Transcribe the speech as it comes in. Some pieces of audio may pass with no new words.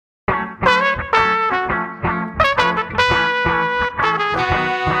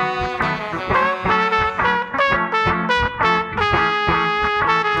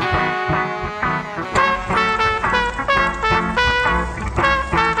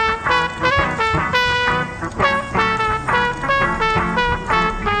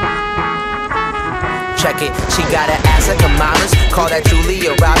check it. She got an ass like a mama's, call that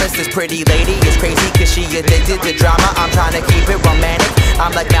Julia Roberts. This pretty lady is crazy cause she addicted to drama. I'm trying to keep it romantic,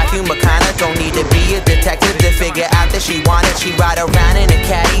 I'm like Matthew McConaughey. Don't need to be a detective to figure out that she wanted. She ride around in a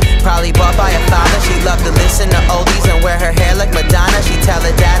caddy, probably bought by a father. She loved to listen to oldies and wear her hair like Madonna. She tell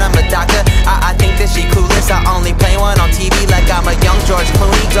her dad I'm a doctor, I think that she clueless. I only play one on TV like I'm a young George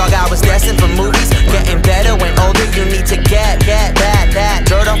Clooney. Dog, I was destined for movies, getting better when older. You need to get that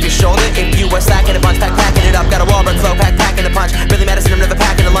dirt off your shoulder. If you were slacking a bunch, packing it up. Got a Wahlberg flow, packing the punch. Billy Madison, I'm never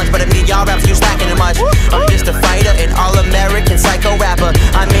packing the lunch, but I mean y'all raps, you slacking it much. I'm just a fighter, an all-American psycho rapper.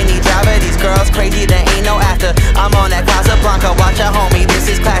 I'm Minnie Driver, these girls crazy, there ain't no after. I'm on that Casablanca, watch out homie, this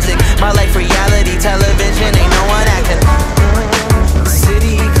is classic. My life reality, television, ain't no one acting. The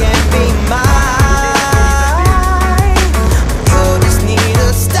city can't be mine. You just need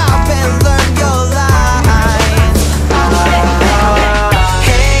to stop and learn your lines.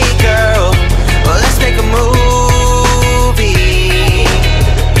 Hey girl, well, let's make a movie.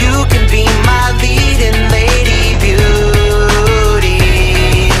 You can be my leading lady beauty.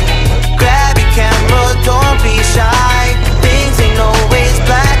 Grab your camera, don't be shy. Things ain't always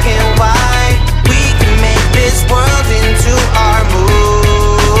black and white. We can make this world into our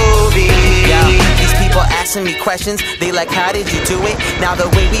movie. Yeah, these people asking me questions, they like, how did you do it? Now the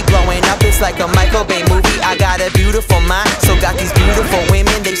way we blowing up, it's like a Michael Bay movie. I got a beautiful mind, so got these beautiful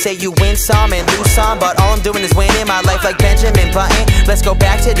women. They say you win some and lose some, but all I'm doing is winning my life like Benjamin Button. Let's go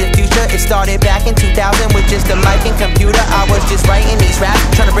back to the future. It started back in 2000 with just a mic and computer. I was just writing these raps,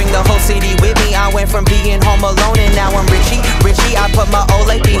 trying to bring the whole city with me. I went from being home alone and now I'm Richie. I put my old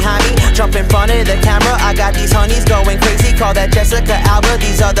life behind me, jump in front of the camera. I got these honeys going crazy, call that Jessica Alba.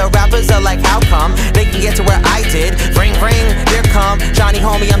 These other rappers are like, how come they can get to where I did? Ring ring, here come Johnny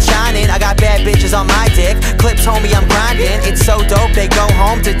homie, I'm shining. I got bad bitches on my dick, clips homie, I'm grinding. It's so dope, they go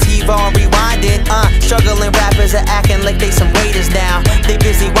home to TiVo and rewind it. Struggling rappers are acting like they some waiters now. They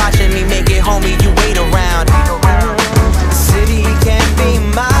busy watching me make it, homie, you wait around. The city can't be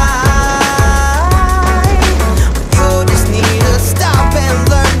mine. You just need to stop and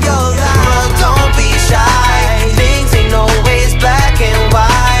learn your life. Don't be shy, things ain't always black and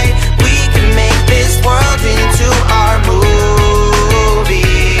white. We can make this world into our movie.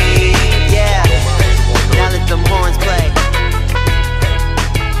 Yeah, now let them horns play.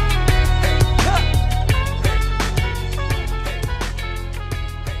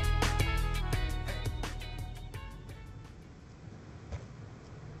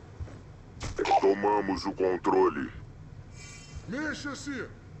 Tomamos o controle.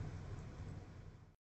 Mexa-se!